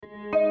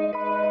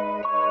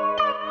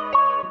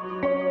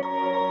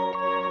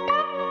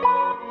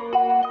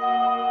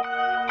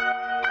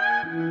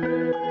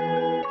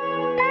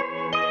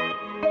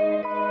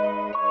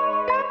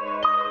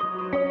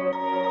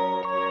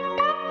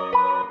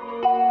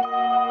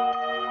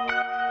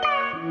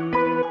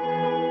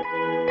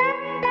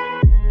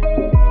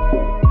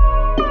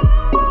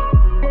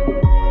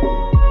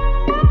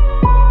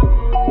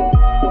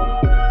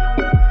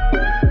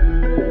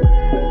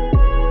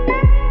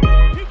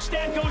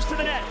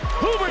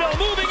Huberdeau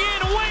moving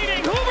in,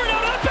 waiting.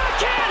 Huberdeau to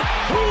backhand.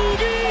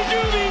 Hoobie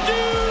dooby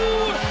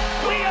doo.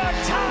 We are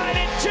tied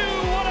at 2.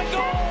 What a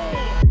goal!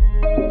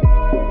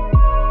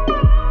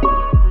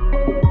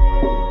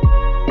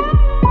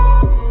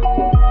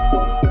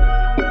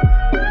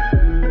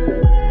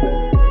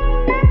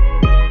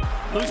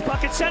 Loose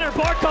puck at center.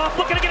 Barkov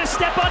looking to get a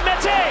step on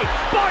Mete.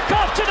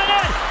 Barkov to the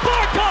net.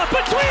 Barkov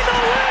between the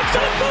legs.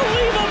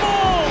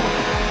 Unbelievable!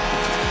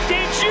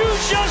 Did you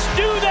just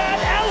do that,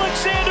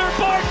 Alexander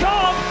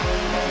Barkov?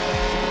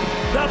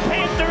 The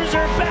Panthers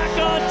are back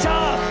on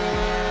top.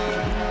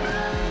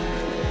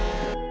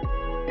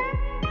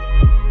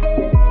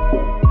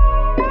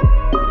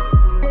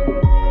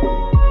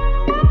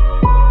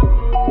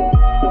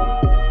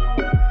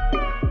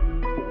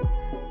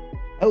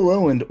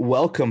 Hello and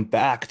welcome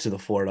back to the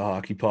Florida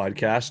Hockey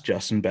Podcast.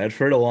 Justin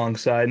Bedford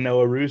alongside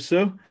Noah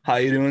Russo. How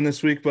you doing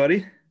this week,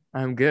 buddy?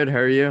 I'm good. How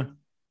are you?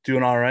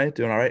 Doing all right.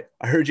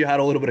 I heard you had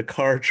a little bit of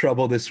car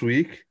trouble this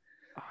week.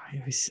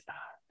 It was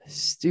the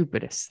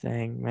stupidest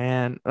thing,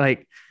 man.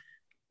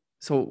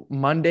 So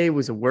Monday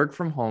was a work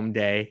from home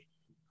day,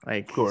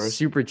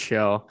 super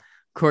chill. Of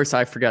course,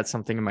 I forgot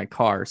something in my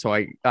car. So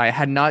I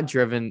had not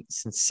driven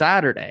since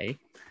Saturday,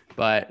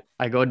 but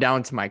I go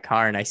down to my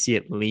car and I see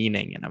it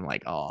leaning and I'm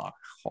like, oh,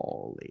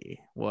 holy,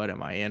 what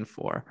am I in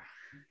for?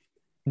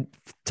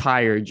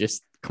 Tire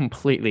just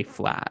completely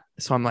flat.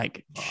 So I'm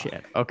like,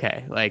 shit.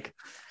 Okay.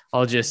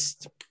 I'll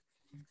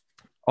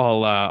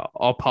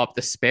pop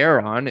the spare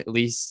on at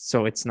least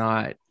so it's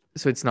not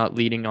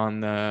leading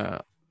on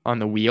the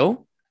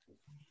wheel.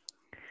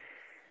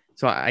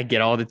 So I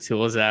get all the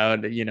tools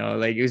out,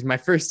 it was my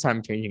first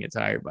time changing a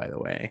tire, by the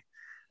way.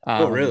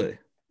 Oh, really?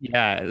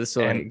 Yeah.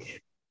 So I'm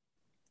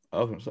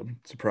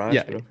surprised.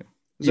 Yeah.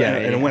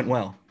 Okay. And it went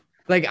well.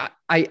 I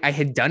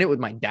had done it with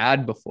my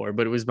dad before,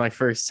 but it was my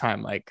first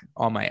time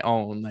on my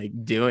own,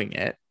 doing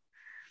it.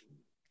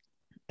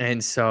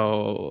 And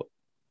so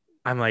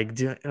I'm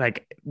doing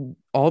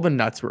all the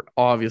nuts were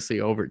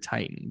obviously over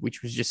tightened,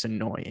 which was just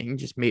annoying,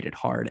 just made it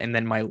hard. And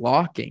then my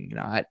locking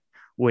nut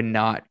would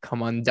not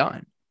come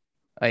undone.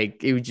 It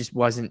just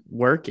wasn't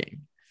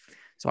working.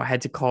 So I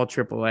had to call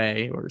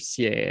AAA or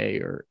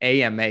CAA or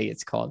AMA.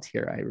 It's called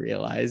here. I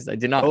realized I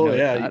did not know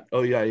that.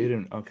 Oh yeah. You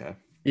didn't. Okay.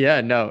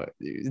 Yeah, no,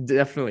 it was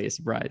definitely a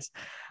surprise.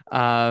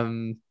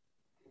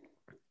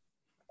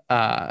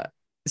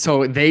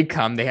 So they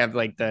come, they have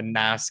the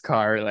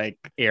NASCAR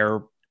air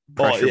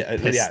pressure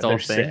pistol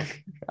thing.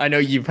 Sick. I know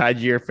you've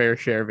had your fair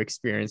share of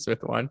experience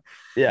with one.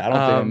 Yeah, I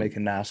don't think I'm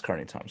making NASCAR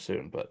anytime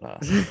soon, but a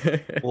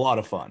lot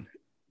of fun.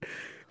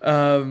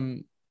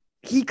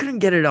 He couldn't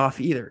get it off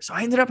either, so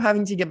I ended up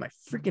having to get my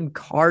freaking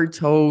car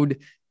towed.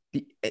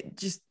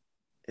 It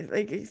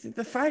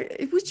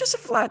was just a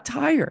flat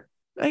tire.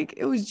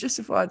 It was just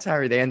a flat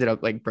tire. They ended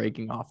up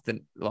breaking off the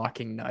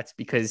locking nuts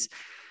because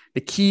the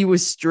key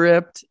was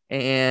stripped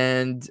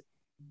and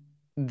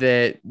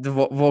the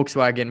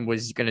Volkswagen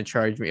was going to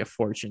charge me a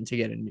fortune to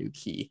get a new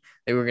key.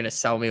 They were going to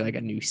sell me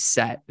a new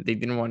set. They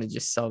didn't want to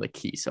just sell the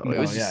key. So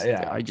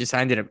I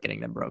ended up getting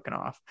them broken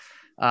off.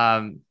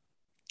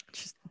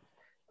 Just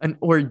an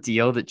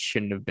ordeal that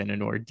shouldn't have been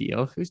an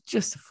ordeal. It was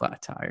just a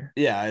flat tire.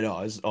 Yeah, I know.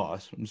 It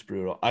was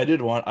brutal. I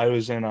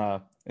was in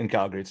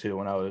Calgary too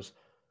when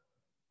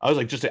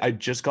I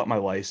just got my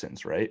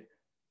license, right?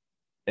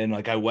 And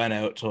I went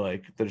out to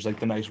there's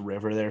the nice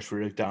river there. So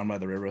we were down by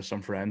the river with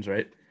some friends,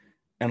 right?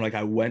 And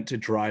I went to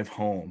drive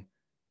home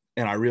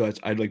and I realized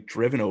I'd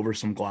driven over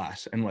some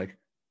glass and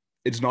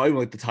it's not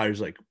even the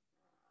tire's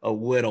a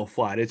little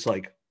flat. It's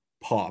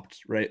popped,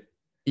 right?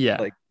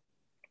 Yeah.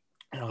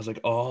 And I was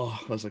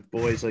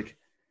boys, I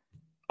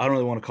don't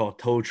really want to call a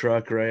tow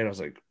truck, right? I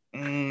was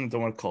don't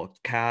want to call a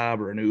cab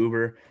or an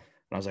Uber. And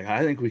I was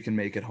I think we can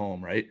make it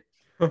home, right?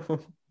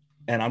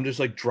 And I'm just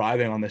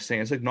driving on this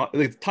thing. It's not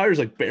the tire's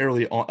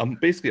barely on. I'm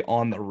basically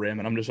on the rim,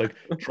 and I'm just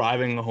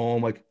driving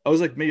home. I was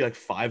maybe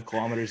 5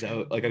 kilometers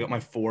out. I got my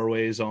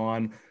 4-ways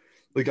on.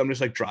 I'm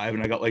just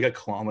driving. I got a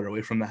kilometer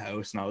away from the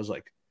house, and I was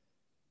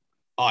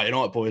oh, you know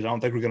what, boys? I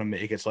don't think we're gonna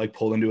make it. So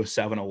pulled into a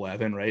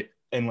 7-Eleven, right?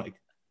 And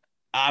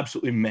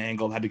absolutely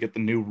mangled. Had to get the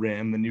new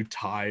rim, the new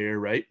tire,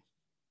 right?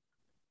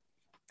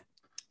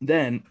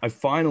 Then I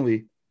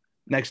finally.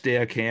 Next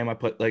day I came, I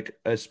put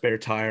a spare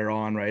tire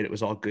on, right? It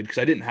was all good because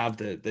I didn't have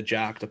the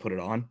jack to put it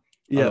on.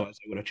 Yeah. Otherwise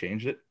I would have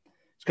changed it.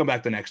 Just come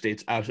back the next day.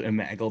 It's absolutely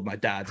mangled. My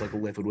dad's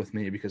livid with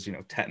me because,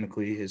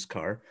 technically his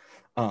car.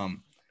 I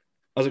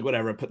was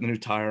whatever. I put the new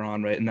tire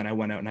on, right? And then I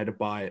went out and I had to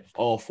buy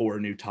all 4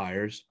 new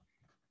tires.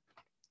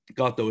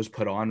 Got those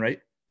put on,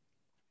 right?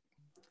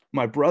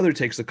 My brother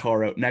takes the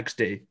car out next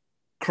day,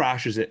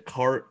 crashes it,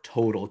 car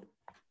totaled.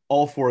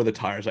 All 4 of the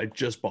tires I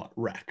just bought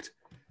wrecked.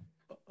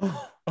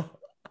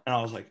 And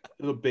I was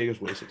the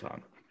biggest waste of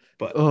time.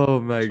 But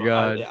oh my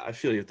God. I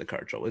feel you with the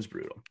car trouble. It's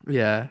brutal.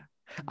 Yeah.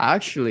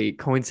 Actually,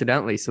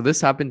 coincidentally, so this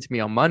happened to me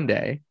on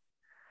Monday.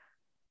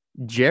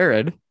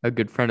 Jared, a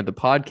good friend of the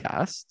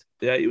podcast.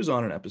 Yeah, he was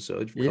on an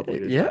episode a couple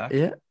years back.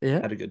 Yeah.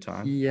 Had a good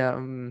time. Yeah.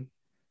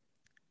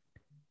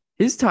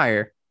 His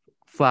tire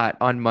flat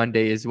on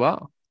Monday as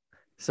well.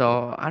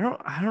 So I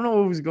don't know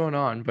what was going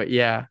on, but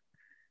yeah,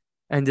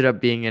 ended up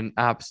being an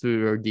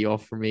absolute ordeal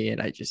for me, and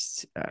I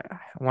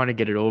want to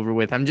get it over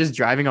with. I'm just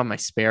driving on my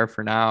spare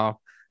for now.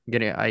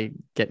 I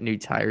get new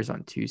tires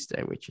on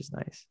Tuesday, which is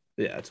nice.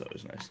 Yeah, it's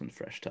always nice and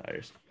fresh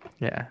tires.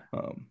 Yeah.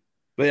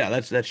 But yeah,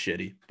 that's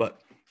shitty. But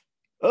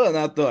other than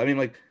that, though, I mean,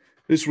 like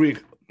this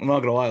week, I'm not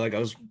gonna lie, like I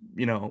was,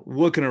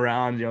 looking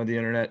around, the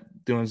internet,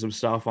 doing some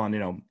stuff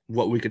on,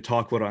 what we could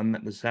talk about on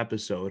this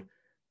episode.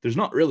 There's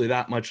not really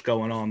that much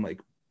going on. Like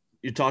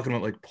you're talking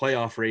about like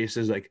playoff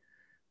races, like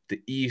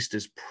the East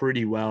is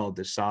pretty well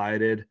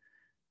decided,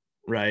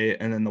 right?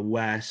 And then the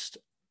West,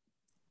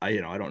 I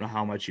don't know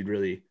how much you'd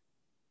really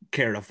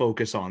care to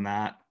focus on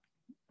that,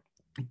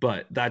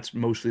 but that's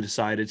mostly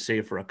decided,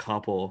 save for a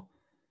couple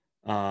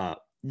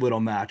little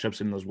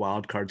matchups in those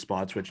wild card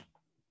spots, which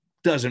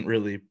doesn't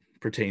really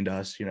pertain to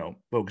us,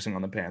 focusing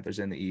on the Panthers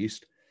in the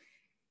East.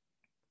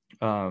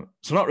 So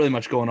not really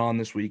much going on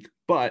this week,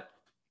 but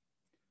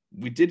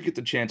we did get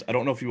the chance. I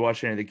don't know if you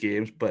watched any of the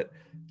games, but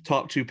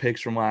top 2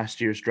 picks from last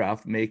year's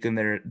draft making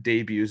their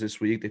debuts this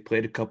week. They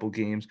played a couple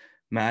games.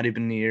 Matty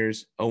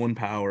Beniers, Owen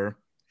Power.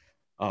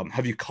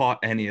 Have you caught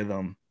any of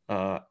them?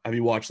 Have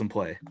you watched them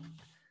play?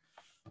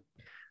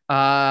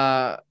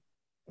 Not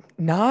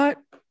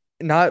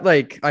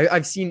like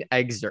I've seen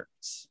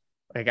excerpts.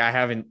 Like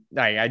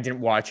I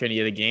didn't watch any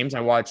of the games.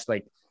 I watched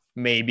like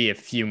maybe a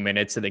few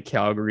minutes of the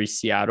Calgary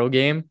Seattle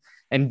game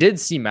and did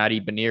see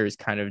Matty Beniers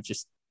kind of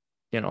just,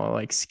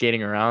 like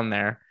skating around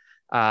there.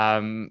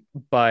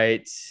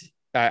 But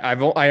I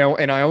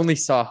only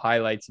saw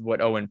highlights of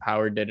what Owen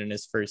Power did in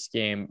his first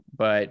game,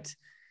 but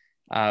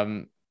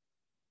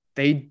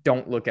they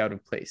don't look out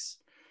of place.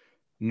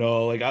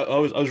 No, like I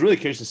was really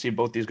curious to see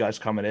both these guys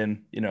coming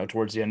in,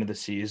 towards the end of the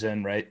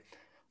season, right?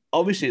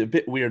 Obviously a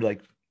bit weird.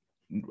 Like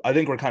I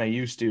think we're kind of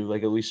used to,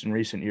 like, at least in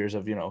recent years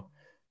of,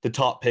 the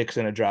top picks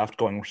in a draft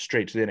going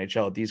straight to the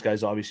NHL. These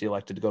guys obviously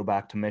elected to go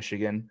back to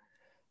Michigan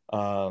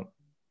to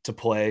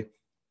play.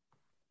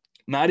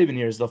 Not even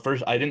years. The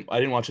first, I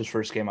didn't watch his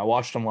first game. I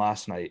watched him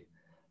last night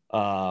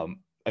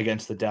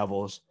against the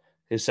Devils.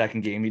 His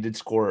second game, he did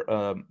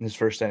score his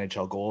first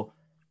NHL goal.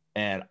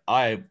 And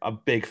I'm a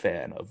big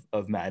fan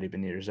of Matty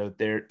Beniers out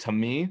there, to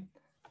me.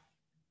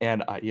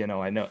 And I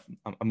know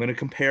I'm going to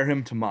compare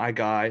him to my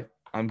guy.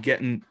 I'm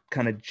getting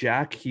kind of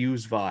Jack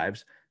Hughes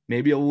vibes,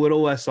 maybe a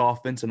little less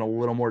offense and a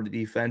little more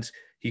defense.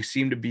 He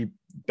seemed to be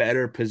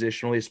better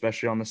positionally,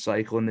 especially on the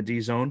cycle in the D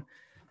zone.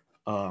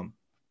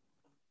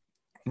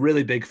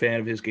 Really big fan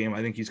of his game.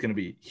 I think he's going to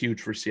be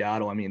huge for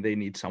Seattle. I mean, they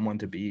need someone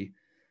to be,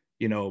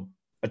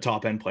 a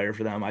top end player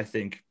for them. I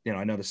think,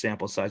 I know the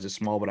sample size is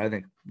small, but I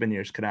think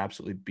Beniers could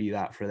absolutely be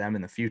that for them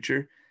in the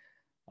future,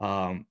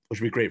 which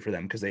would be great for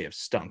them because they have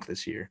stunk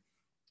this year.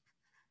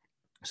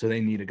 So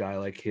they need a guy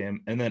like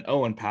him. And then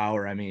Owen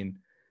Power, I mean,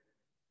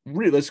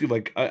 realistically,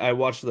 like I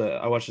watched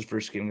his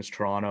first game against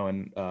Toronto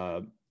and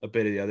a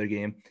bit of the other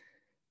game.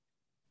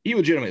 He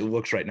legitimately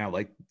looks right now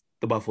like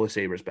the Buffalo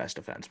Sabres'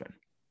 best defenseman.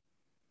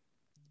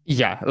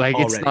 Yeah, like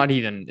already.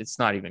 it's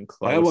not even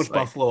close. I watched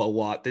Buffalo a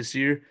lot this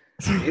year.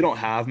 They don't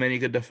have many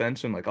good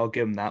defensemen. Like I'll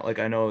give them that. Like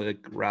I know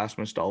like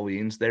Rasmus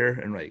Dahlin's there,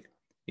 and like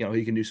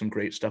he can do some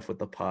great stuff with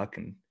the puck,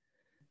 and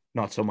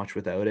not so much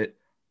without it.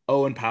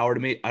 Owen Power, to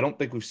me, I don't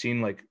think we've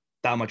seen like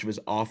that much of his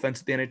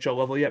offense at the NHL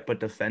level yet, but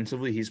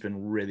defensively, he's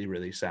been really,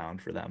 really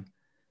sound for them.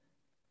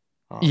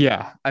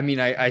 Yeah, I mean,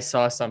 I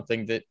saw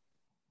something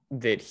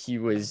that he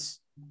was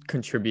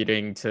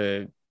contributing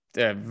to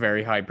a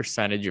very high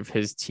percentage of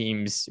his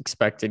team's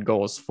expected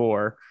goals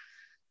for.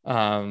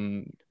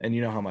 And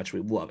you know how much we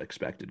love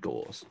expected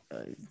goals.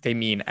 They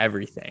mean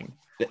everything.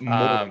 More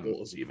than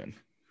goals, even.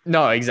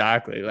 No,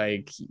 exactly.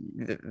 Like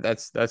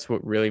that's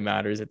what really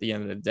matters at the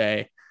end of the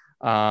day.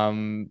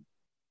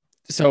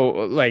 So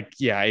like,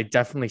 yeah, it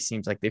definitely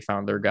seems like they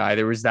found their guy.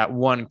 There was that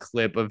one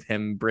clip of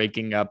him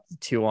breaking up the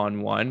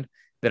 2-on-1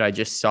 that I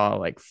just saw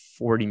like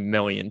 40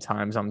 million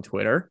times on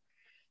Twitter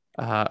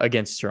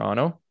against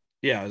Toronto.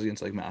 Yeah, it was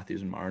against like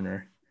Matthews and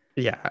Marner.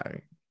 Yeah.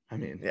 I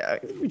mean, yeah,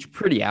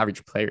 pretty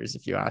average players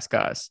if you ask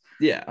us.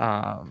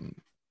 Yeah.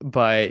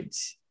 But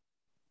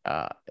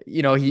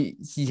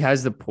he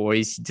has the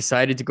poise. He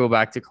decided to go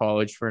back to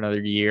college for another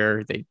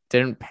year. They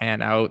didn't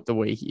pan out the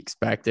way he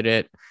expected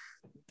it.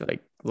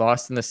 Like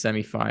lost in the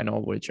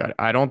semifinal, which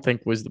I don't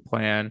think was the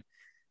plan,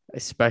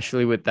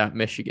 especially with that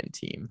Michigan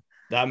team.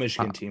 That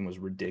Michigan team was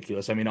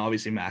ridiculous. I mean,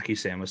 obviously Mackie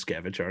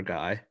Samoskevich, our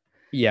guy.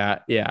 Yeah.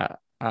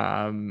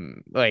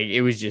 Like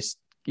it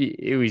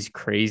was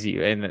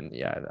crazy. And then,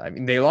 yeah, I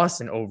mean, they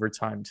lost in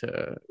overtime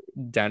to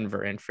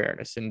Denver, in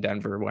fairness, and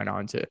Denver went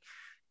on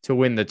to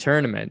win the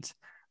tournament.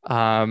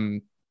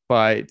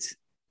 But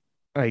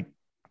like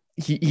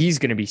he's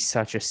going to be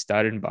such a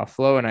stud in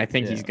Buffalo. And I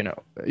think he's going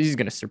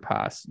to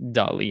surpass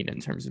Dahlin in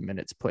terms of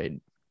minutes played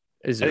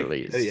as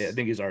early as, I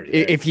think he's already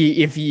there. If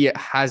he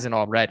hasn't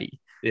already.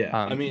 Yeah,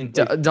 I mean,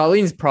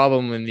 Dahlin's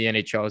problem in the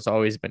NHL has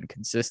always been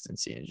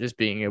consistency and just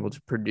being able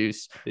to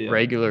produce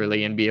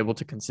regularly and be able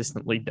to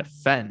consistently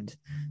defend,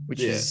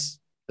 which is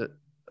like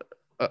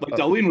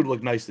Dahlin would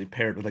look nicely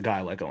paired with a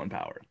guy like Owen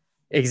Power.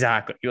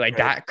 Exactly. Like Right.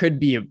 that could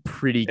be a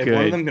pretty If one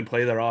of good. them can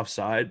play their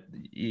offside,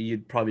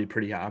 you'd probably be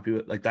pretty happy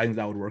with. Like I think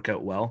that would work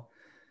out well.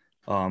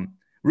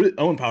 Really,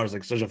 Owen Power is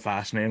like such a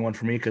fascinating one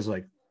for me because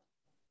like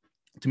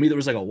to me there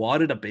was like a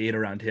lot of debate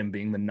around him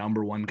being the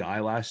number one guy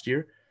last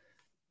year.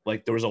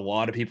 Like there was a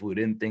lot of people who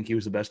didn't think he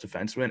was the best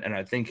defenseman, and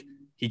I think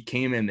he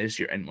came in this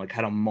year and like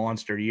had a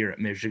monster year at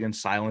Michigan,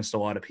 silenced a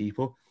lot of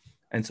people,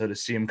 and so to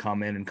see him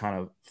come in and kind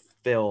of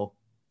fill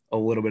a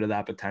little bit of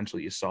that potential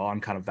you saw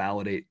and kind of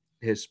validate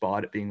his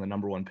spot at being the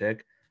number one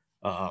pick.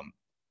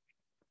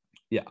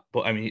 Yeah,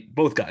 but I mean,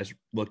 both guys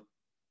look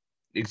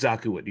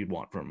exactly what you'd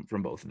want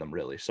from both of them,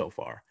 really, so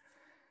far.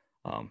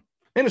 And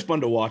it's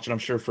fun to watch, and I'm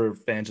sure for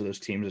fans of those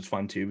teams, it's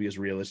fun too because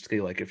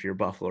realistically, like if you're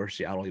Buffalo or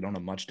Seattle, you don't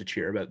have much to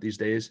cheer about these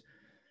days,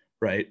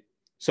 right?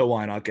 So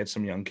why not get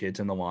some young kids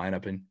in the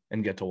lineup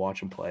and get to watch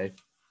them play,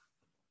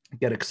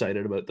 get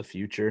excited about the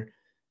future,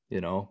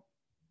 you know?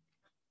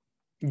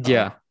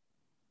 Yeah.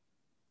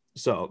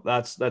 So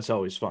that's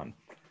always fun.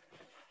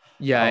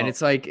 Yeah, and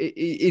it's like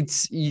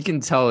it's you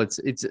can tell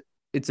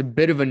it's a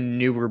bit of a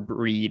newer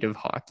breed of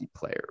hockey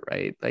player,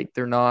 right? Like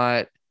they're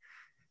not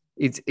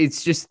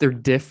it's just they're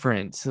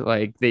different.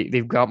 Like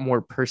they've got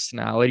more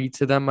personality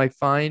to them, I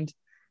find.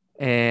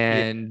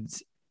 And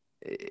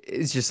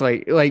it's just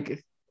like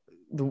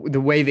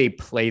the way they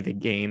play the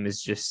game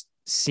is just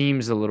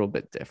seems a little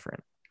bit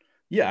different.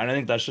 Yeah, and I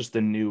think that's just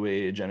the new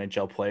age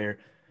NHL player.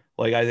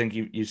 Like I think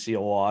you see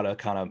a lot of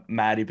kind of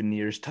Matty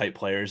Beniers type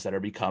players that are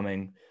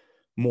becoming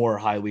more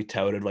highly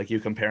touted. Like you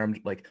compare them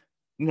like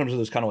in terms of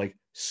those kind of like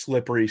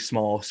slippery,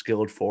 small,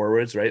 skilled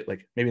forwards, right?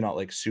 Like maybe not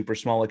like super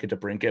small like a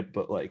DeBrincat,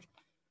 but like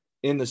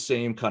in the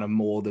same kind of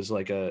mold as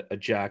like a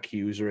Jack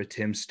Hughes or a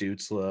Tim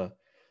Stützle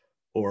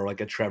or like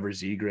a Trevor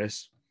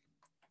Zegras.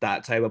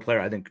 That type of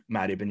player, I think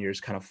Matty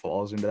Beniers kind of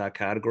falls into that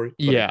category.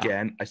 But Yeah.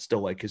 again, I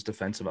still like his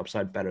defensive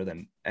upside better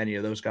than any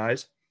of those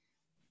guys.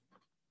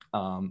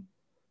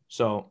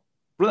 So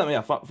really,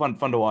 yeah, fun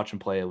to watch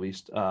and play at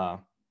least.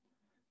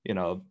 You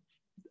know,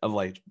 of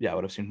like, yeah,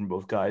 what I've seen from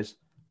both guys.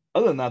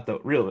 Other than that,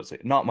 though,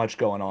 realistically, not much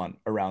going on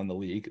around the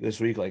league this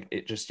week. Like,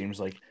 it just seems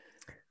like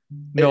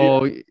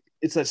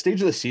it's that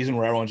stage of the season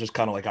where everyone's just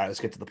kind of like, all right, let's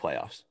get to the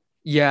playoffs.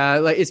 Yeah,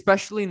 like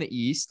especially in the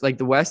East, like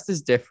the West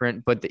is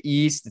different, but the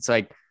East, it's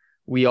like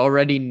we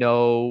already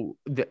know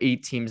the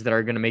 8 teams that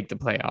are going to make the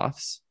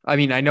playoffs. I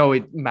mean, I know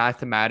it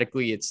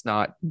mathematically it's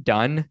not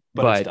done,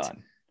 but it's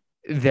done.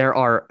 There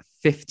are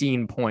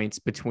 15 points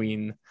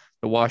between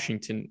the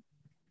Washington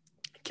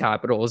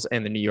Capitals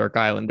and the New York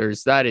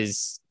Islanders. That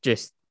is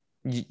just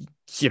you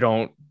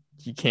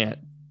can't.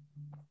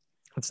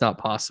 It's not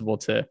possible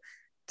to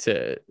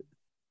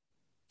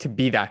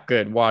be that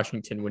good.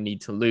 Washington would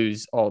need to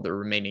lose all the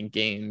remaining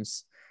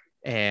games,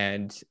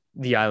 and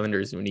the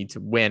Islanders would need to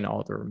win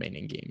all the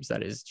remaining games.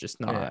 That is just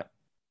not.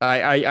 Yeah.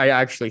 I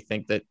actually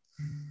think that.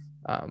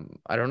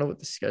 I don't know what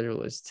the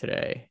schedule is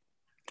today.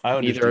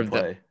 Islanders do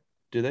play.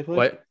 Do they play?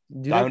 What?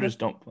 The Islanders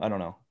don't. I don't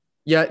know.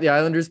 Yeah, the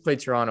Islanders play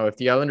Toronto. If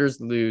the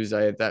Islanders lose,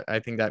 I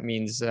think that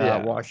means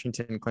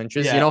Washington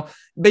clinches. Yeah. You know,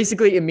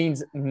 basically it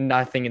means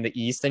nothing in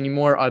the East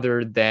anymore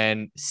other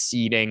than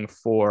seeding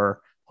for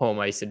home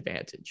ice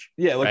advantage.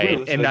 Yeah, like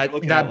right? And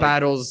that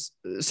battle's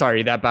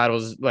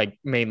like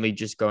mainly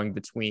just going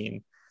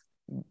between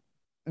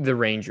the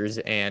Rangers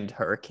and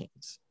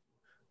Hurricanes.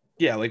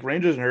 Yeah, like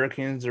Rangers and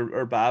Hurricanes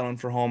are battling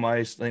for home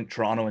ice. I think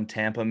Toronto and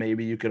Tampa,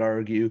 maybe you could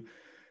argue.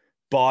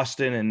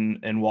 Boston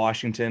and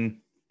Washington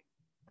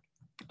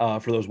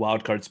for those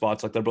wild card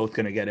spots, like they're both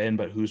going to get in,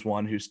 but who's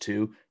 1, who's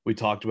 2? We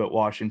talked about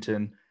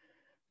Washington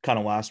kind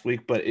of last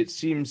week, but it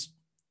seems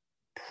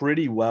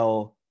pretty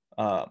well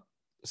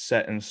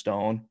set in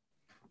stone.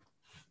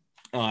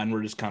 And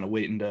we're just kind of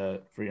waiting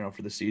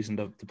for the season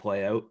to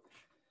play out.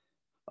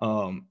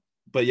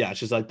 But yeah, it's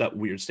just like that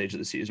weird stage of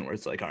the season where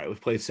it's like, all right, we've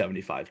played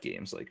 75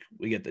 games. Like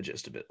we get the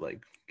gist of it.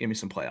 Like give me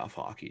some playoff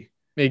hockey.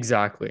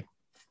 Exactly.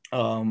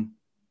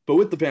 But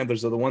with the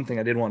Panthers, though, the one thing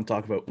I did want to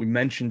talk about, we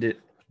mentioned it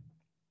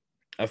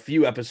a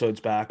few episodes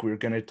back. We were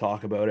going to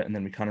talk about it, and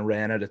then we kind of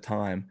ran out of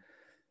time.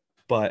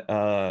 But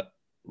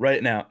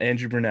right now,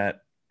 Andrew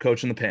Brunette,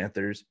 coaching the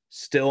Panthers,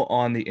 still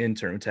on the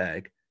interim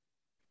tag.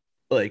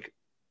 Like,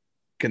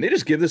 can they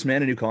just give this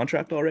man a new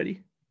contract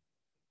already?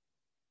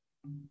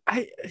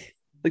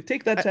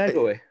 Take that tag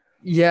away.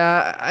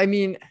 Yeah, I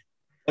mean,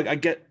 like I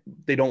get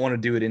they don't want to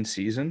do it in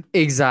season.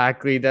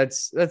 Exactly.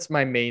 That's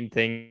my main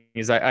thing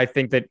is I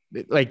think that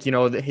like, you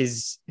know,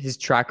 his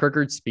track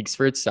record speaks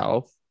for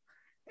itself.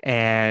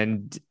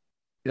 And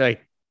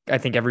like, I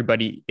think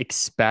everybody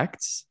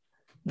expects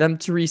them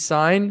to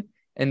resign,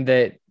 and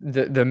that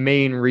the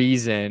main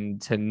reason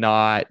to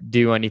not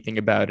do anything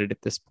about it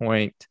at this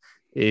point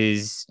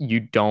is you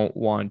don't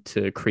want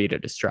to create a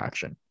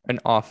distraction, an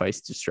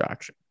off-ice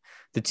distraction.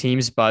 The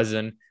team's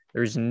buzzing.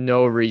 There's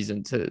no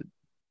reason to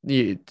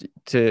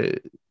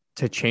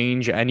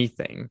change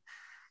anything.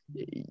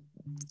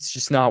 It's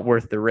just not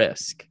worth the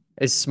risk.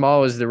 As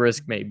small as the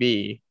risk may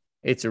be,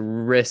 it's a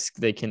risk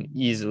that can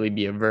easily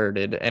be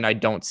averted, and I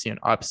don't see an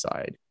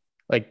upside.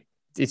 Like,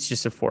 it's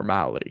just a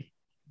formality.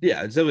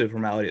 Yeah, it's definitely a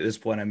formality at this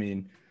point. I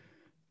mean,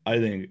 I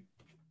think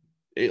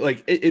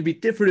it'd be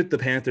different if the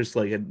Panthers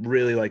like had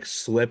really like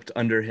slipped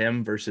under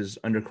him versus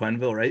under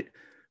Quenneville, right?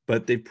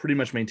 But they've pretty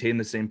much maintained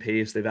the same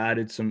pace. They've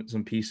added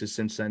some pieces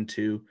since then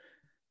too.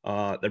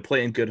 They're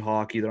playing good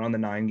hockey. They're on the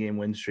 9-game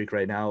win streak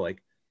right now.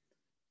 Like,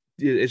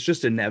 it's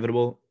just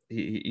inevitable.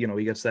 He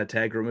gets that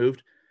tag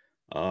removed.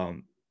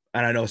 And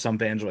I know some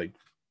fans are like,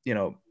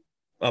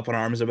 up in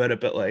arms about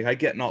it, but like I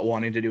get not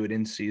wanting to do it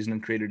in season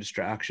and create a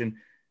distraction.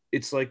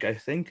 It's like, I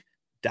think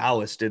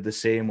Dallas did the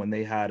same when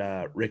they had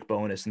Rick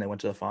Bowness and they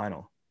went to the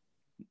final.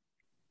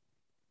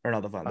 Or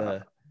not the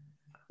final,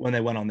 when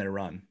they went on their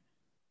run.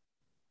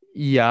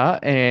 Yeah,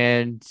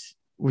 and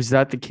was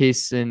that the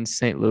case in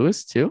St.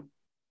 Louis too?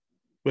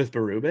 With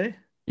Berube?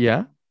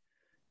 Yeah.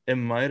 It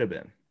might have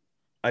been.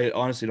 I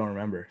honestly don't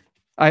remember.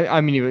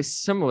 I mean, it was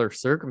similar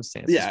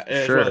circumstances.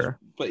 Yeah, sure.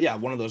 But yeah,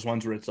 one of those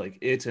ones where it's like,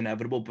 it's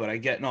inevitable, but I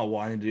get not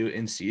wanting to do it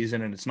in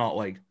season. And it's not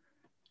like,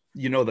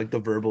 like the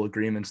verbal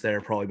agreements there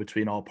probably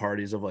between all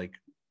parties of like,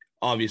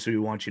 obviously we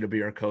want you to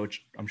be our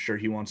coach. I'm sure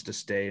he wants to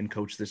stay and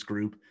coach this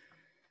group.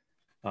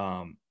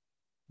 So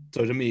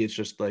to me, it's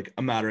just like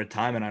a matter of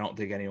time. And I don't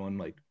think anyone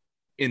like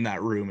in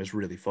that room is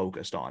really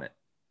focused on it.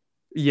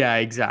 Yeah,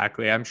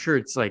 exactly. I'm sure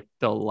it's like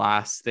the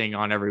last thing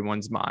on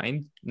everyone's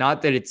mind.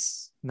 Not that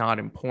it's not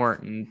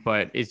important,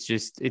 but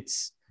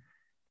it's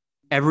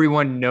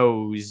everyone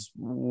knows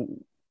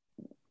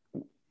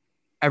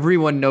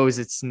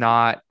it's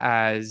not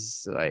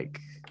as like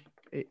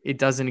it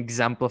doesn't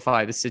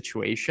exemplify the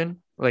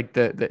situation like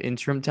the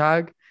interim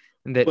tag,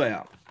 and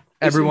that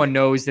everyone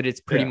knows that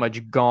it's pretty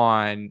much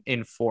gone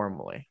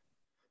informally.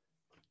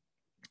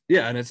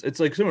 Yeah, and it's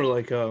like similar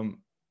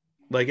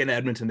like in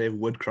Edmonton, they have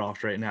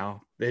Woodcroft right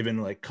now. They've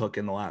been like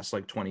cooking the last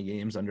like 20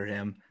 games under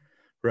him,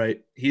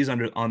 right? He's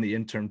on the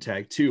interim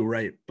tag too,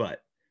 right?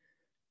 But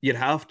you'd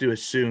have to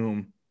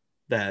assume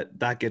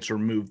that gets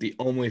removed. The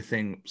only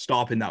thing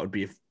stopping that would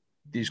be if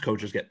these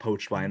coaches get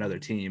poached by another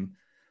team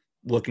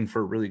looking for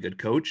a really good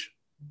coach.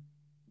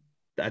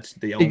 That's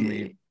the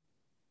only.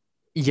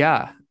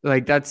 Yeah,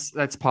 like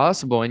that's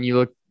possible. And you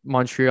look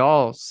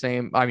Montreal,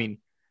 same. I mean,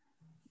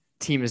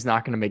 team is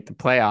not going to make the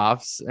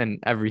playoffs and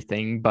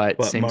everything,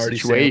 but same Marty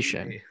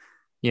situation,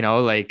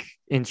 like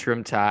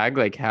interim tag,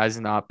 like has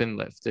not been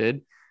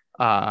lifted.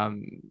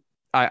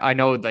 I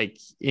know like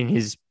in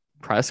his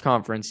press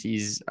conference,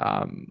 he's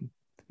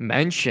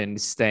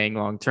mentioned staying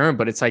long-term,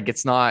 but it's like,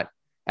 it's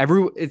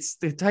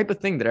the type of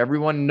thing that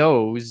everyone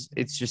knows.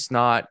 It's just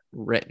not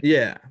written.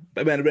 Yeah.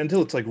 But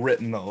until it's like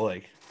written though,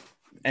 like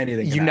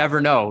anything. You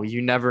never know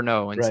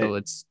until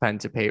it's pen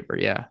to paper.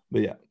 Yeah.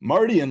 But yeah,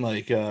 Marty and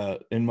like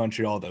in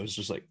Montreal, that was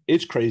just like,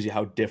 it's crazy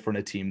how different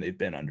a team they've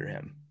been under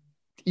him.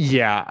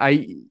 Yeah.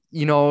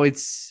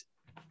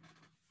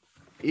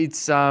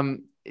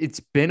 It's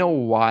been a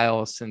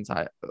while since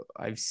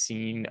I've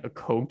seen a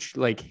coach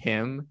like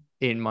him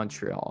in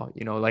Montreal,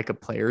 like a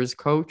player's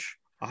coach.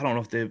 I don't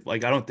know if I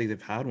don't think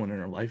they've had one in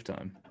their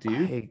lifetime. Do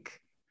you?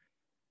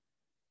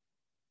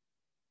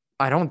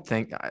 I don't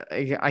think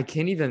I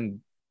can't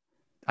even.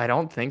 I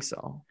don't think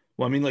so.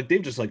 Well, I mean, like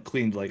they've just like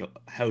cleaned like a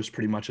house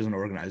pretty much as an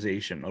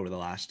organization over the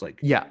last like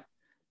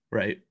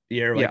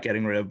year, like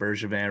getting rid of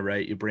Bergevin,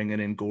 right? You're bringing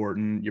in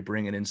Gordon, you're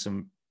bringing in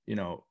some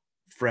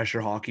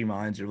fresher hockey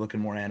minds. You're looking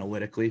more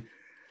analytically,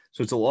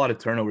 so it's a lot of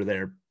turnover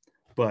there.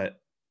 But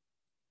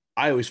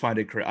I always find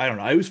it I don't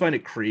know. I always find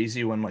it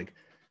crazy when like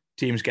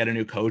teams get a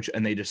new coach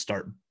and they just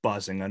start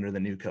buzzing under the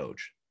new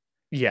coach.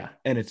 Yeah,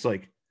 and it's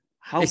like.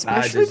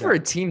 Especially for a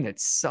team that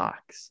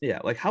sucks. Yeah,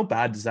 like how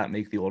bad does that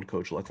make the old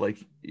coach look? Like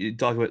you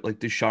talk about like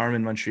Ducharme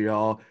in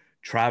Montreal,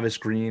 Travis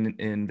Green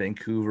in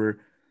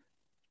Vancouver,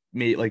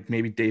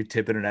 maybe Dave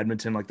Tippett in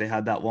Edmonton. Like they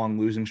had that long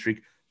losing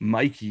streak.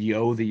 Mike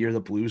Yeo the year the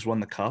Blues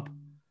won the cup.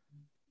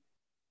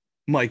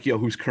 Mike Yeo,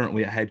 who's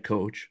currently a head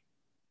coach.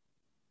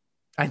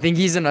 I think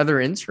he's another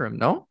interim,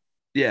 no?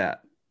 Yeah,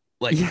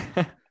 but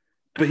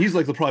he's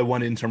like the probably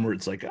one interim where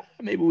it's like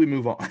maybe we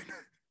move on.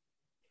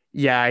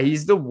 Yeah,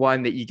 he's the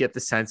one that you get the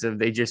sense of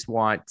they just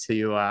want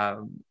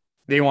to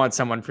they want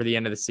someone for the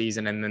end of the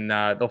season and then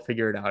they'll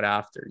figure it out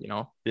after,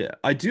 Yeah,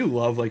 I do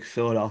love like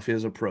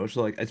Philadelphia's approach.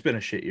 Like it's been a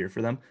shit year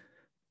for them.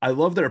 I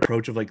love their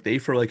approach of like they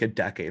for like a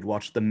decade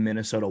watched the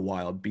Minnesota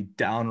Wild be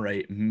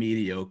downright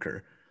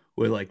mediocre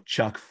with like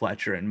Chuck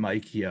Fletcher and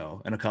Mike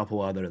Yeo and a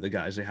couple other of the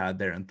guys they had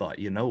there and thought,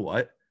 you know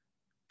what?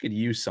 Could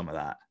use some of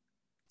that.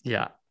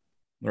 Yeah.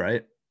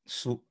 Right.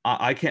 So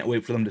I can't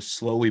wait for them to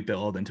slowly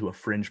build into a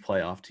fringe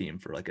playoff team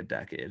for like a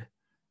decade.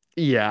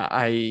 Yeah,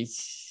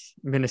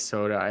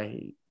 Minnesota.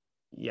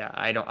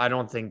 I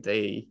don't think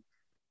they.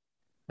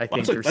 I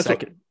think they're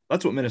second.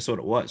 That's what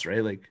Minnesota was,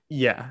 right? Like,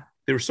 yeah,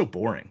 they were so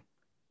boring.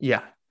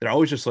 Yeah, they're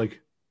always just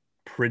like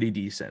pretty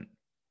decent.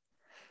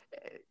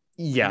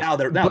 Yeah, now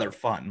they're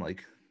fun.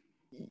 Like,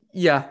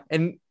 yeah,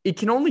 and it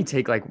can only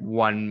take like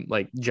one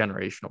like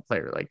generational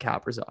player like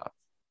Kaprizov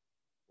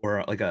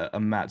or like a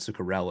Matt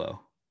Zuccarello.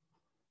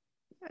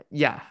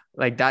 Yeah,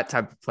 like that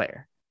type of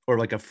player. Or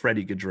like a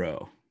Freddie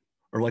Gaudreau.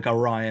 Or like a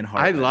Ryan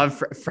Hartman. I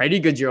love Freddie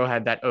Gaudreau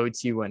had that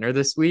OT winner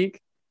this week.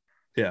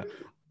 Yeah.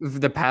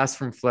 the pass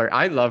from Fleur.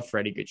 I love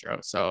Freddie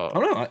Gaudreau. So I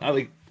don't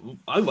know.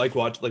 I like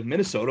watching like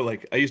Minnesota.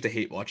 Like I used to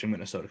hate watching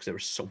Minnesota because they were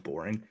so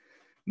boring.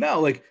 Now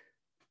like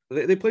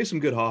they play some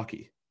good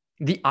hockey.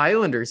 the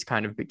Islanders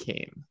kind of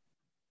became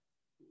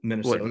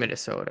Minnesota. what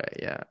Minnesota,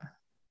 yeah.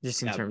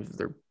 Just in Yeah. terms of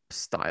their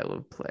style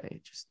of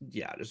play, just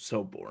Yeah, just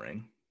so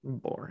boring.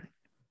 boring.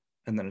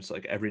 And then it's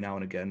like every now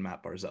and again,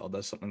 Matt Barzal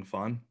does something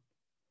fun.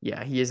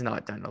 Yeah, he has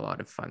not done a lot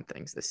of fun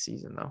things this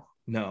season though.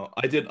 No,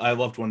 I did. I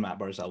loved when Matt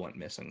Barzal went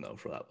missing though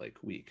for that like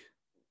week.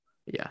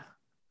 Yeah.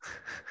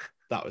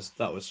 That was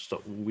just a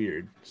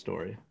weird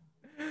story.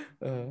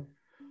 Uh,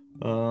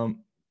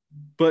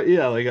 But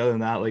yeah, like other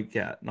than that, like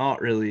yeah, not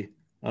really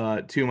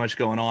too much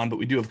going on. But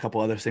we do have a couple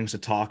other things to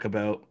talk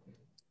about.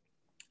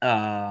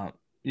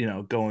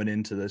 Going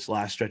into this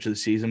last stretch of the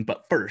season.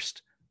 But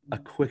first, a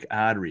quick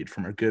ad read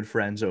from our good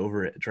friends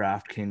over at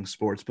DraftKings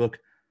Sportsbook.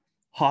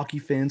 Hockey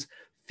fans,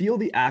 feel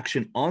the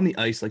action on the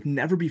ice like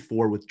never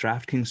before with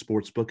DraftKings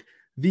Sportsbook,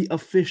 the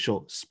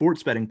official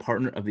sports betting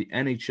partner of the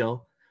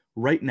NHL.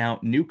 Right now,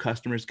 new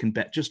customers can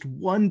bet just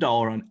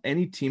 $1 on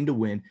any team to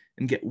win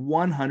and get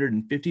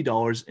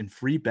 $150 in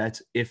free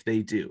bets if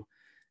they do.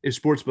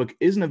 If Sportsbook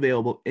isn't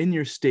available in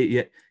your state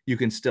yet, you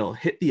can still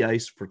hit the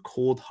ice for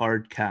cold,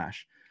 hard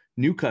cash.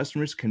 New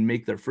customers can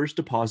make their first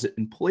deposit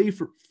and play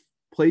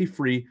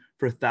free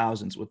for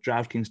thousands with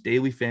DraftKings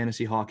daily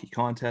fantasy hockey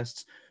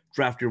contests.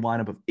 Draft your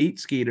lineup of 8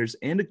 skaters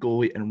and a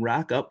goalie and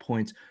rack up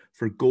points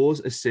for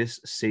goals,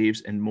 assists,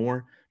 saves, and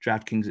more.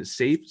 DraftKings is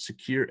safe,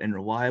 secure, and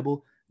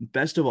reliable.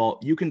 Best of all,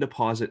 you can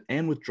deposit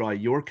and withdraw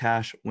your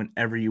cash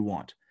whenever you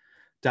want.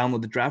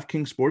 Download the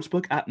DraftKings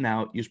Sportsbook app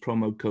now. Use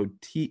promo code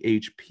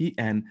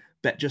THPN.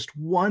 Bet just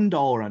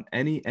 $1 on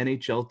any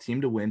NHL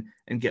team to win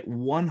and get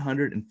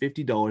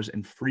 $150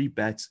 in free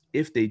bets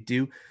if they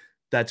do.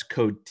 That's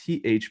code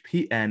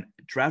THPN.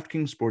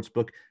 DraftKings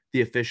Sportsbook,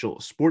 the official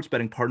sports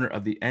betting partner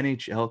of the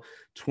NHL.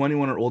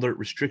 21 or older.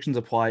 Restrictions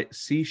apply.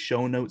 See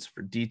show notes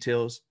for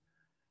details.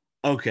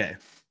 Okay,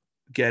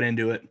 get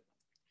into it.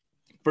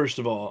 First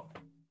of all,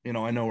 I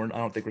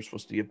don't think we're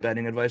supposed to give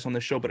betting advice on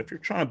this show, but if you're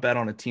trying to bet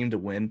on a team to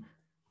win,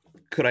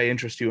 could I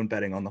interest you in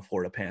betting on the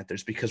Florida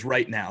Panthers? Because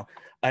right now,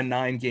 a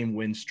 9-game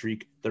win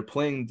streak. They're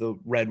playing the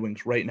Red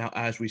Wings right now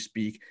as we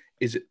speak.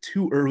 Is it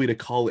too early to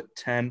call it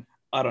 10?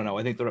 I don't know.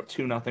 I think they're up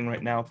 2-0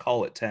 right now.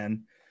 Call it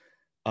 10.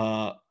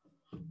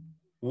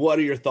 What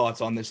are your thoughts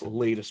on this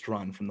latest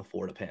run from the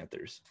Florida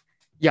Panthers?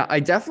 Yeah,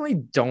 I definitely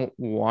don't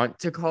want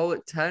to call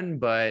it 10,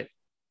 but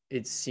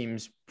it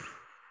seems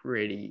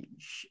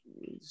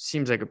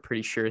like a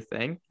pretty sure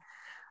thing.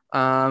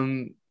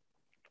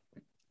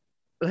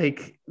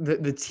 Like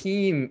the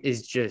team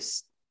is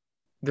just,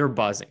 they're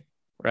buzzing,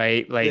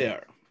 right? Like They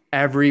are.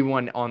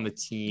 everyone on the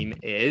team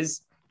is.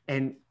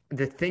 And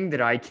the thing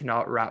that I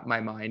cannot wrap my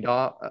mind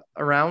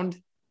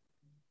around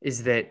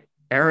is that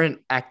Aaron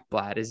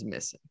Ekblad is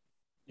missing.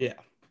 Yeah.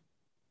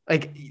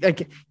 Like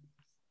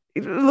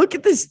look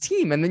at this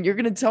team, and then you're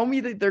gonna tell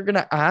me that they're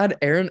gonna add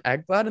Aaron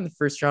Ekblad in the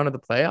first round of the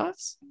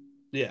playoffs?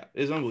 Yeah,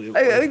 it's unbelievable.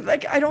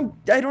 I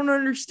don't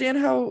understand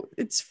how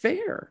it's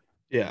fair.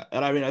 Yeah,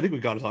 and I mean, I think we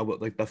got to talk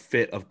about like the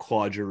fit of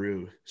Claude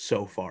Giroux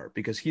so far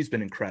because he's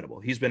been incredible.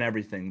 He's been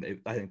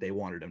everything I think they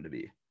wanted him to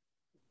be.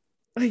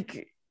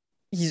 Like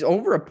he's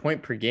over a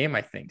point per game,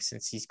 I think,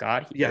 since he's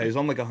got here. Yeah, he's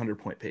on like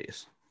 100-point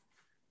pace.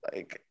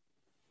 Like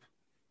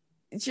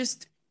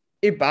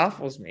it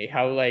baffles me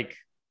how like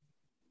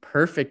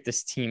perfect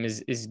this team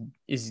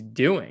is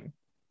doing.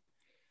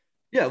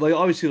 Yeah, like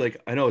obviously, like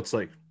I know it's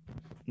like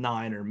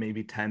 9 or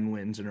maybe 10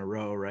 wins in a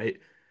row, right?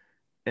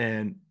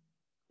 And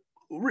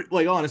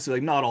like honestly,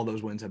 like not all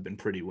those wins have been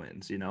pretty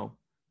wins,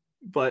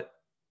 but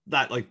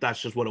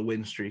that's just what a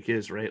win streak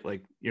is, right?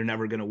 Like you're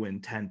never going to win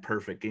 10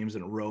 perfect games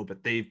in a row,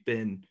 but they've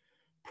been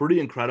pretty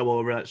incredible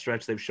over that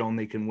stretch. They've shown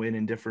they can win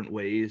in different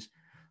ways.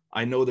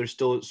 I know there's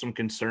still some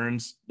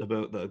concerns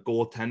about the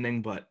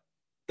goaltending, but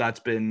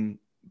that's been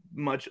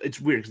much. It's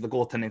weird because the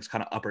goaltending's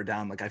kind of up or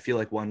down. Like I feel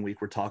like one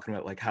week we're talking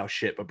about like how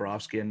shit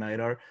Bobrovsky and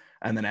Knight are,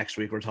 and the next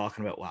week we're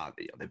talking about wow,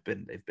 they've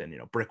been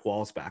brick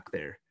walls back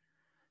there.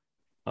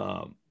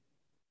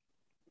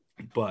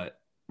 But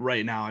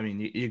right now, I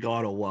mean, you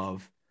gotta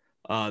love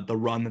the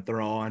run that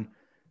they're on.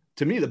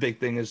 To me, the big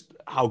thing is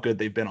how good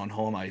they've been on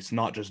home ice,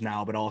 not just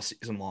now, but all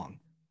season long,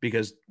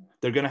 because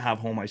they're going to have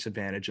home ice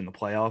advantage in the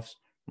playoffs,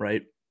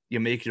 right? You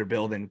make your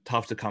building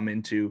tough to come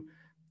into.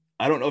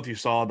 I don't know if you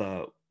saw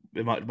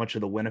much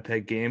of the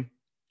Winnipeg game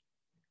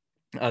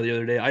the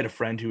other day. I had a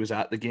friend who was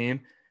at the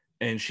game,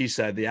 and she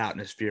said the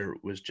atmosphere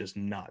was just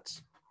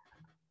nuts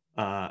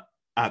at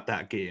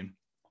that game.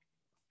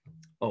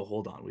 Oh,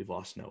 hold on. We've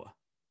lost Noah.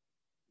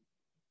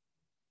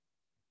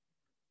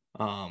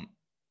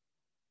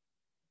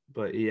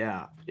 But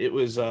yeah, it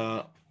was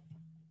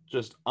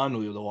just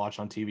unbelievable to watch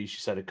on TV. She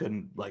said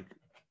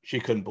she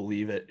couldn't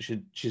believe it.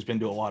 She's been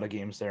to a lot of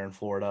games there in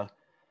Florida.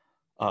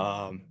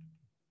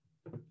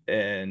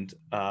 And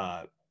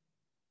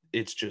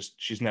it's just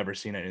she's never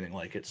seen anything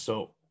like it.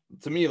 So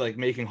to me, like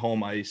making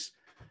home ice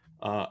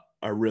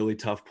a really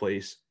tough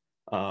place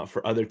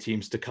for other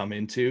teams to come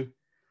into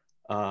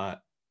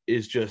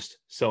is just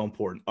so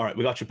important. All right,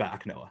 we got you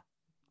back, Noah.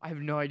 I have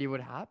no idea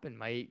what happened.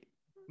 My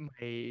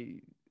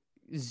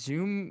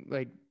Zoom,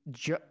 like,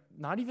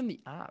 not even the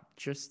app,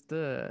 just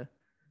it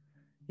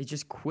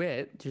just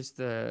quit, just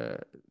the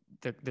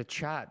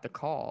chat, the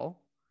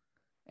call,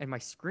 and my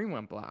screen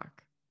went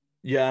black.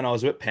 Yeah, and I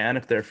was a bit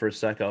panicked there for a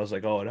sec. I was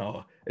like, oh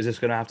no, is this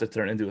gonna have to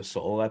turn into a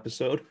solo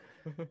episode?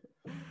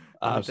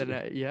 But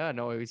then, yeah,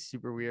 no, it was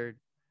super weird.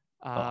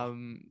 Oh.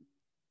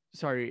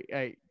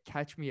 Sorry,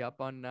 catch me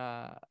up on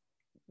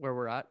where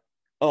we're at.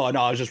 Oh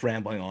no, I was just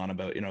rambling on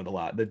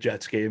about the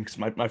Jets game because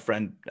my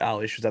friend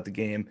Alish was at the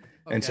game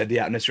and said the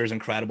atmosphere is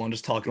incredible and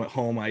just talking about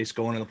home ice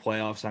going to the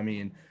playoffs. I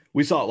mean,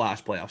 we saw it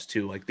last playoffs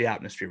too. Like the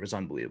atmosphere was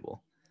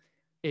unbelievable.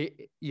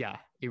 It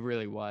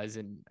really was,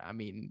 and I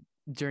mean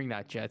during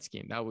that Jets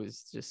game, that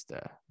was just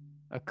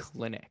a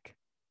clinic.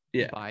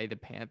 Yeah. By the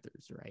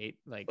Panthers, right?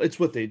 Like it's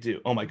what they do.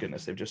 Oh my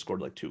goodness, they've just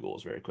scored like 2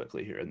 goals very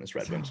quickly here in this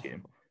Red Wings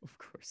game. Of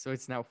course. So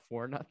it's now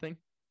 4-0.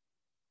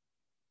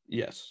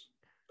 Yes,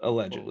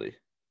 allegedly.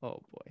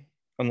 Oh boy.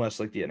 Unless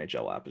like the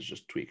NHL app is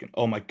just tweaking.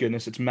 Oh my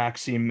goodness, it's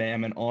Maxime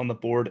Mammon on the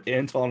board,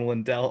 Anton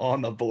Lindell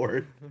on the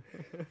board.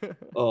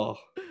 Oh.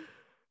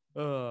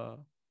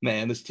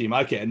 Man, this team.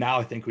 Okay, now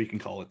I think we can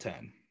call it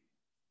 10.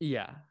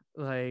 Yeah,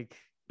 like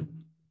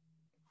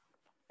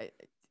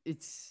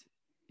it's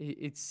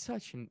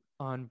such an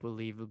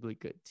unbelievably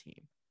good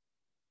team.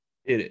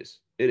 It is.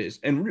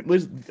 And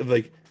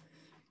like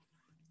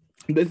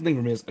the thing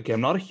for me is, okay,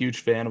 I'm not a huge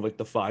fan of like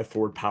the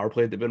 5-forward power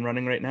play they've been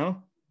running right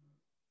now,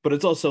 but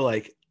it's also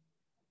like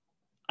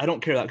I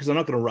don't care that because I'm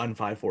not going to run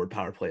 5-forward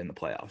power play in the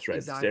playoffs, right?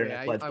 Exactly.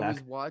 I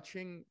was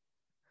watching.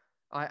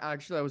 I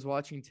was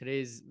watching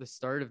the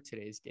start of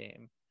today's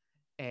game,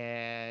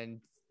 and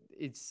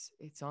it's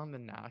on the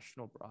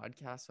national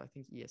broadcast. So I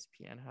think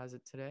ESPN has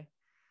it today.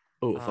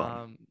 Oh,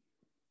 fun.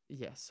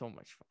 Yeah, so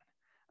much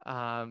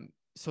fun.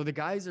 So the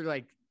guys are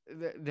like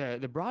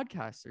the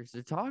broadcasters,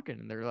 they're talking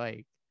and they're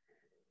like,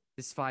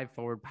 this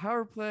 5-forward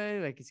power play,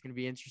 like it's gonna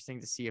be interesting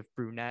to see if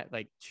Brunette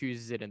like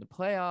chooses it in the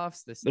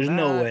playoffs. There's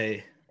no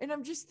way. And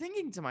I'm just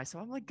thinking to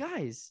myself, I'm like,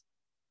 guys,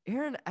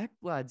 Aaron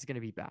Ekblad's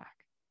gonna be back.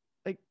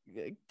 Like,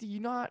 do you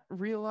not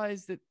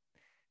realize that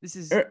this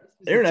is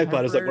Aaron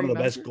Ekblad is like one of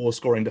the best goal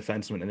scoring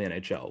defensemen in the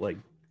NHL. Like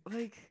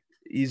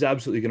he's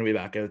absolutely gonna be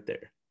back out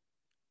there.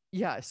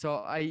 Yeah,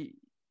 so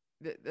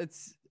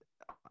it's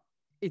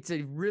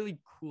a really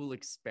cool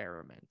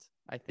experiment,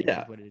 I think, is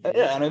what it is.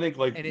 Yeah, and I think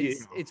like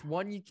it's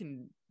one you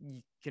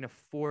can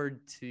afford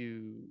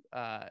to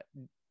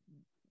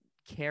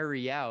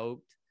carry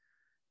out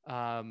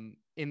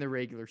in the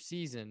regular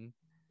season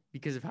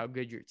because of how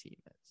good your team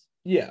is.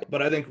 Yeah,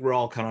 but I think we're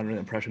all kind of under the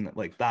impression that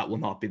like that will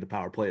not be the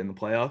power play in the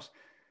playoffs.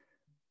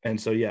 And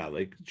so yeah,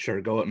 like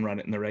sure, go out and run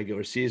it in the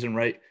regular season,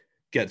 right?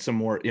 Get some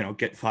more,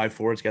 get 5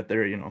 forwards, get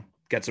there,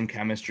 get some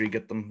chemistry,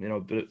 get them,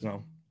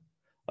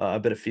 a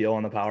bit of feel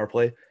on the power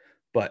play.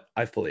 But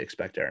I fully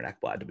expect Aaron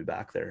Ekblad to be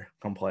back there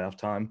come playoff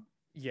time.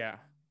 Yeah.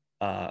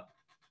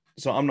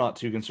 So I'm not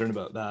too concerned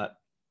about that.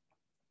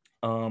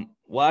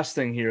 Last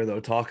thing here, though,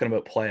 talking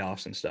about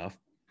playoffs and stuff.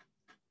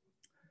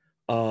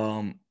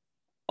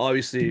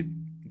 Obviously,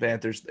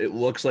 Panthers, it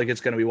looks like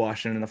it's going to be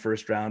Washington in the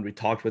first round. We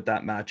talked about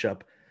that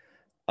matchup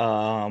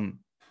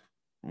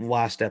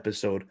last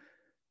episode.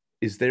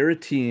 Is there a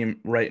team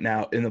right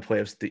now in the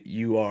playoffs that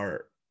you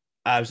are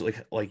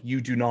absolutely like you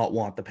do not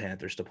want the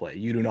Panthers to play?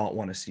 You do not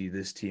want to see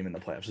this team in the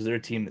playoffs. Is there a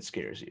team that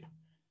scares you?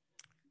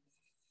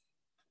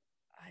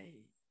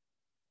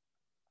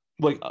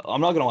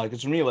 I'm not gonna lie,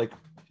 because for me, like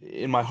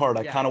in my heart,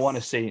 I kind of want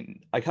to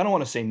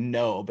say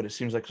no, but it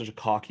seems like such a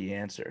cocky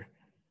answer.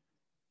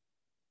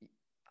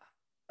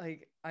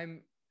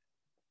 I'm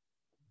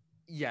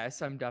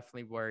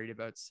definitely worried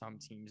about some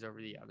teams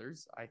over the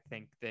others. I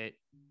think that,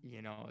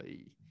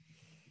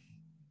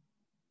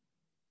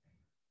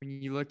 when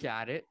you look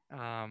at it,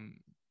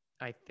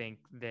 I think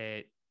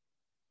that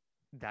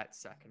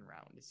second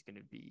round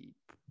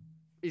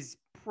is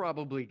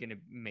probably going to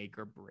make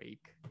or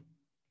break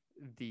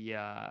the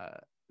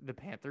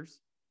Panthers.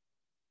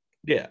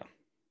 Yeah.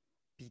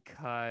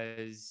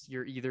 Because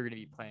you're either going to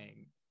be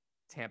playing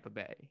Tampa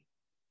Bay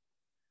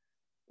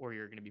or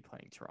you're going to be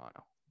playing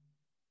Toronto.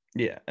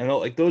 Yeah. And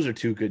like those are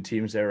two good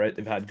teams there, right?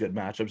 They've had good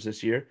matchups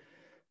this year.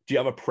 Do you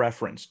have a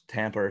preference,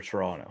 Tampa or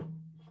Toronto?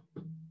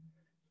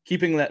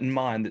 Keeping that in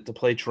mind that to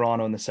play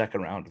Toronto in the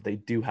second round, they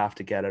do have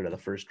to get out of the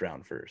first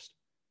round first.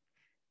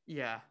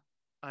 Yeah.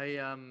 I'd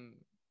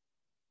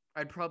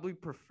probably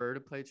prefer to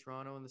play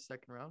Toronto in the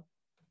second round.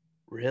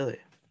 Really?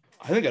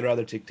 I think I'd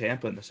rather take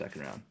Tampa in the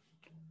second round.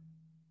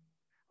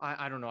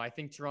 I don't know. I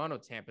think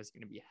Toronto-Tampa is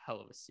going to be a hell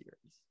of a series.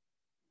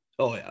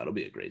 Oh, yeah. It'll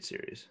be a great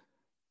series.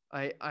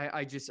 I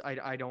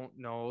don't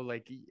know.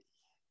 Like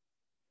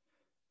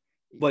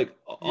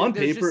on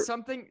paper, just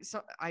something.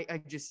 So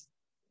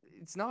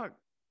it's not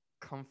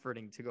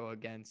comforting to go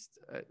against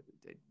a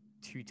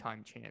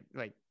two-time champ,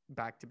 like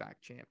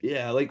back-to-back champion.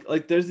 Yeah,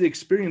 like there's the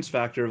experience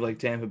factor of like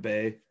Tampa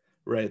Bay,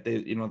 right?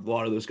 They, a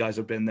lot of those guys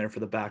have been there for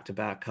the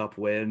back-to-back cup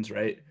wins,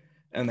 right?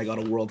 And they got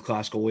a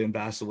world-class goalie in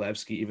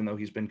Vasilevsky, even though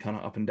he's been kind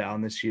of up and down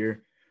this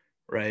year,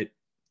 right?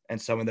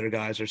 and some of their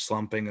guys are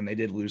slumping, and they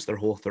did lose their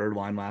whole third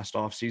line last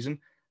offseason.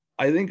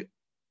 I think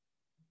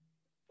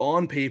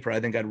on paper, I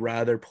think I'd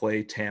rather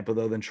play Tampa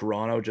though than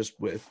Toronto, just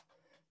with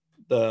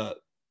the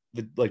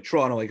like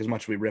Toronto, like as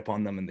much as we rip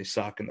on them and they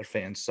suck and their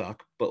fans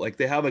suck, but like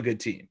they have a good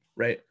team,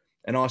 right?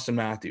 And Austin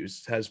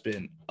Matthews has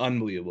been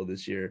unbelievable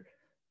this year.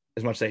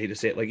 As much as I hate to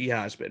say it, like he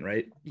has been,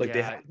 right? Like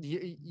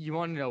you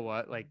want to know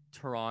what? Like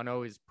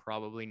Toronto is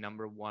probably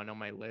number one on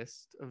my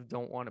list of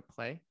don't want to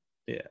play.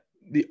 Yeah.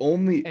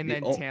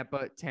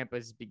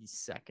 Tampa's be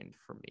second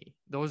for me.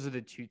 Those are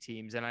the two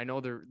teams, and I know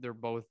they're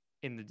both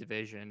in the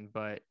division,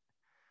 but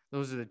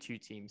those are the two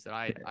teams that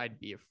I'd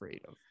be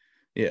afraid of.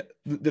 Yeah.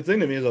 The thing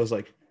to me is I was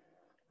like,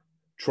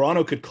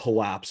 Toronto could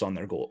collapse on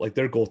their goal. Like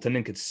their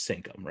goaltending could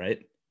sink them,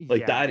 right?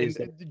 Like that is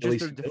just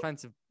their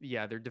defensive.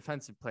 Yeah, their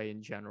defensive play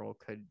in general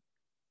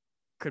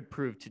could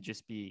prove to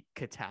just be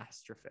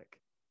catastrophic.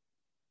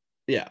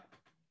 Yeah.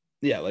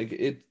 Yeah. Like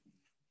it.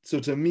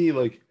 So to me,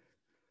 like,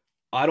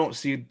 I don't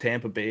see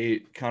Tampa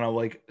Bay kind of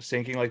like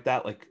sinking like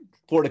that. Like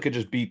Florida could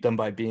just beat them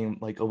by being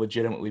like a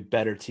legitimately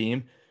better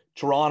team.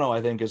 Toronto,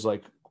 I think, is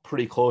like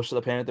pretty close to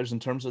the Panthers in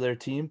terms of their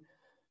team,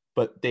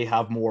 but they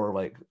have more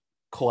like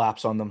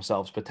collapse on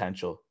themselves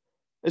potential,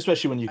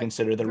 especially when you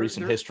consider the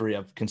recent history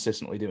of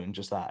consistently doing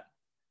just that.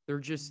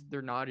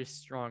 They're not as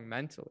strong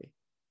mentally.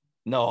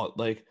 No,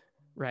 like,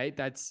 right.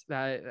 That's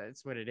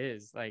what it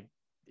is. Like,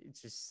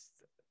 it's just,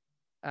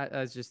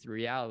 that's just the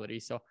reality.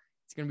 So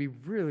it's going to be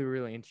really,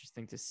 really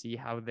interesting to see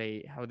how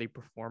they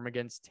perform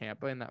against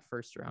Tampa in that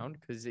first round.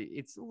 Cause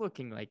it's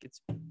looking like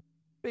it's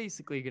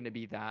basically going to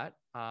be that.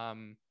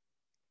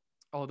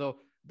 Although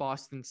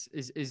Boston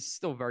is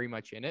still very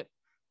much in it.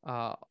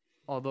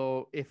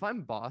 Although if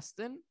I'm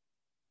Boston,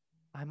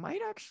 I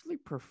might actually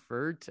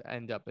prefer to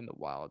end up in the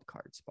wild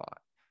card spot.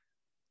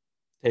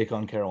 Take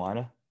on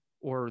Carolina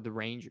or the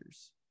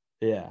Rangers.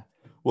 Yeah.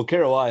 Well,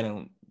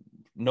 Carolina,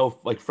 no,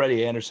 like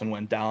Freddie Anderson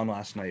went down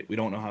last night. We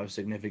don't know how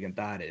significant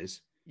that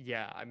is.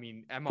 Yeah. I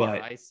mean,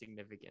 MRI is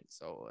significant.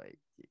 So like,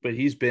 but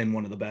he's been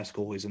one of the best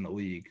goalies in the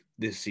league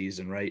this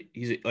season, right?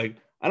 He's like,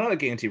 I don't like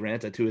Antti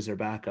Ranta too as their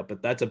backup,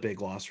 but that's a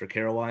big loss for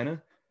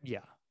Carolina.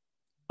 Yeah.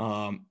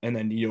 And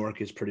then New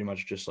York is pretty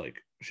much just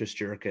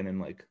Jerkin and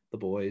like the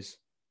boys,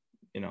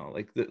 you know,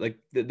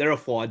 they're a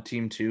flawed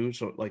team too.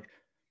 So like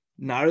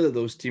neither of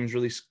those teams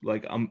really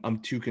like I'm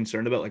too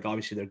concerned about. Like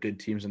obviously they're good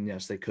teams and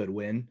yes, they could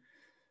win.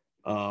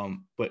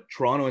 But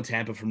Toronto and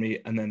Tampa for me,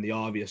 and then the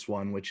obvious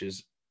one, which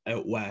is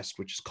out west,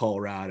 which is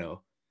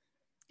Colorado.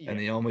 Yeah. And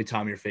the only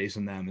time you're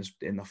facing them is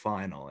in the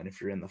final. And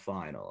if you're in the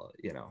final,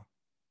 you know,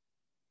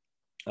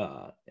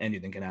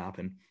 anything can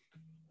happen.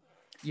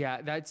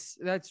 Yeah, that's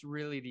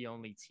really the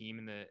only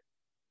team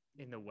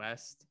in the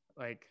West.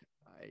 Like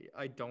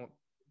I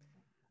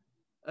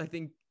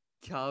think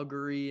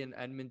Calgary and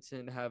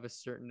Edmonton have a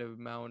certain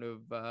amount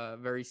of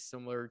very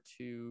similar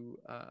to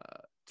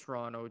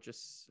Toronto,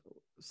 just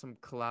some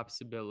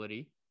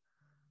collapsibility.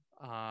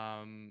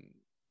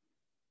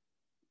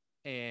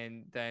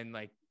 And then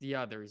like the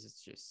others,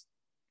 it's just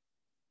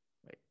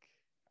like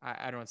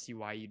I don't see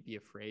why you'd be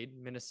afraid.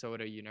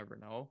 Minnesota, you never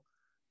know,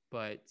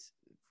 but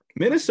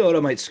Minnesota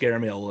might scare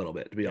me a little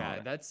bit, to be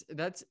honest.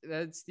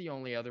 That's the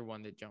only other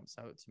one that jumps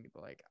out to me.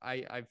 But like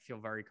I feel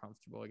very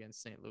comfortable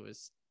against St.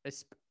 Louis,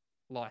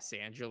 Los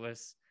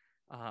Angeles,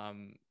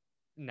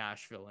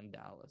 Nashville, and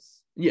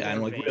Dallas. Yeah,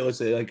 and like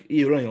realistically, like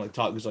you don't even like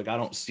talk because like I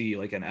don't see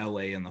like an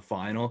LA in the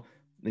final.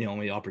 The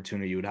only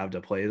opportunity you would have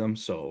to play them.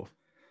 So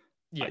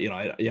yeah, you know,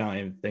 I don't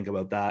even think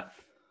about that.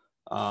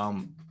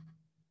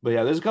 But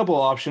yeah, there's a couple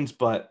of options,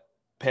 but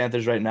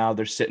Panthers right now,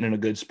 they're sitting in a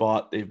good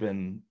spot. They've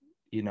been,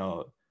 you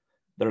know,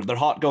 they're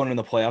hot going in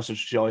the playoffs,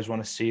 which you always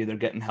want to see. They're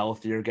getting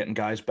healthier, getting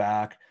guys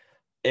back.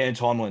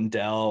 Anton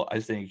Lundell, I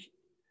think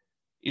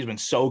he's been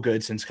so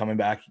good since coming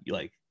back.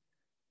 Like,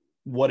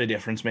 what a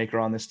difference maker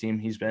on this team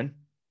he's been.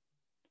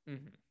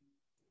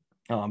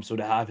 Mm-hmm. So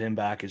to have him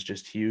back is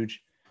just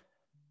huge.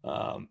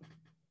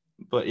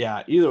 But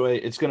yeah, either way,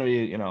 it's going to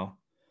be, you know,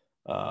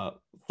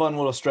 fun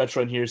little stretch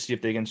run here. See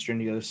if they can string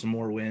together some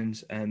more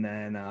wins, and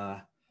then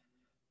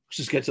let's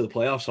just get to the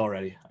playoffs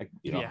already.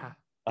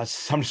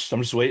 I'm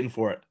just waiting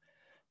for it.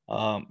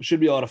 It should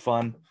be a lot of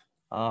fun.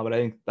 But I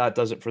think that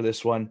does it for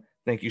this one.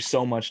 Thank you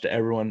so much to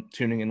everyone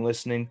tuning and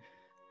listening.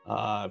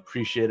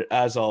 Appreciate it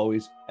as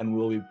always. And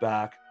we'll be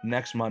back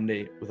next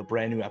Monday with a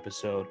brand new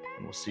episode,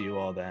 and we'll see you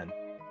all then.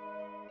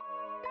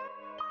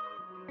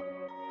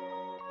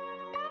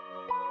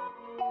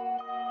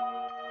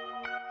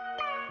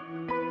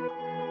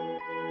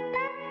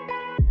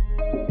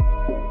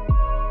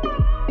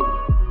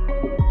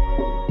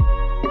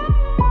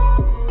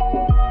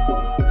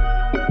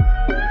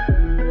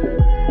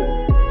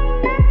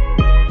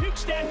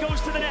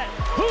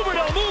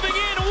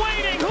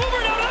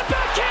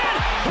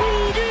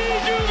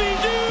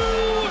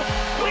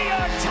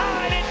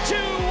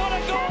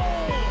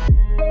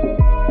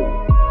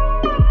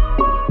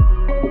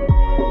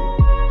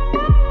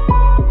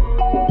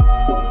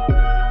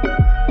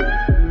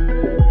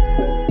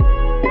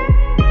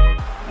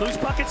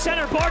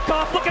 Center,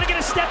 Barkov looking to get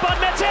a step on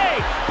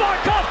Mete.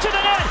 Barkov